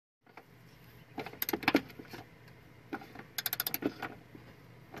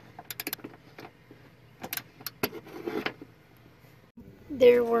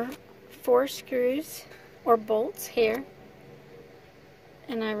there were 4 screws or bolts here,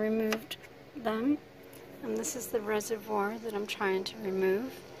 and I removed them. And this is the reservoir that I'm trying to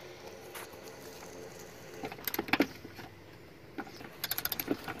remove.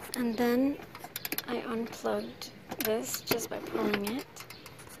 And then I unplugged this just by pulling it.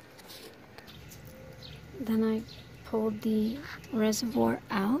 Then I pulled the reservoir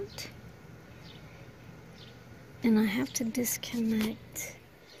out. And I have to disconnect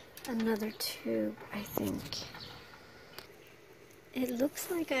another tube, I think. It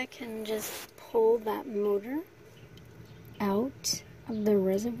looks like I can just pull that motor out of the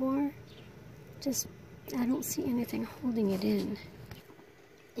reservoir. I don't see anything holding it in.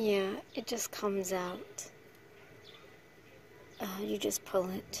 Yeah, it just comes out. You just pull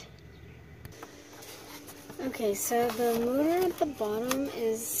it. Okay, so the motor at the bottom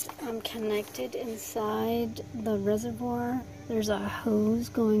is connected inside the reservoir. There's a hose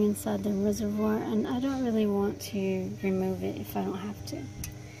going inside the reservoir, and I don't really want to remove it if I don't have to.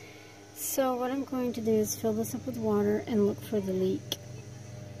 So what I'm going to do is fill this up with water and look for the leak.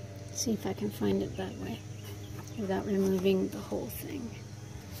 See if I can find it that way without removing the whole thing.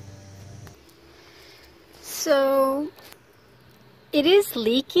 So it is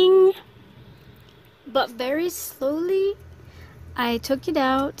leaking, but very slowly. I took it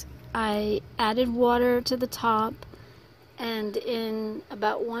out, I added water to the top, and in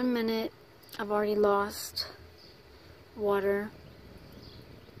about 1 minute I've already lost water.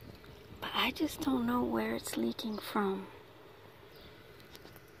 But I just don't know where it's leaking from.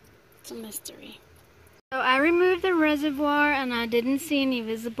 It's a mystery. So I removed the reservoir and I didn't see any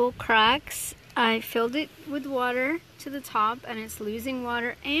visible cracks. I filled it with water to the top and it's losing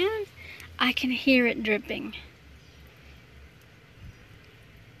water, and I can hear it dripping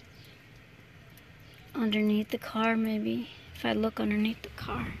underneath the car. Maybe if I look underneath the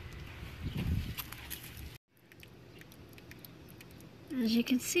car. As you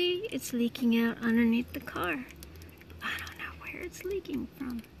can see, it's leaking out underneath the car. I don't know where it's leaking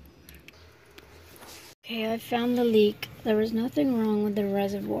from. Okay, I found the leak. There was nothing wrong with the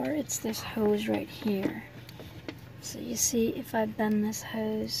reservoir. It's this hose right here. So you see, if I bend this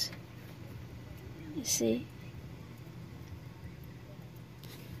hose, you see?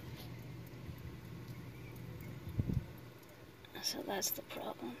 So that's the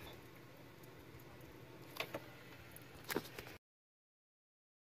problem.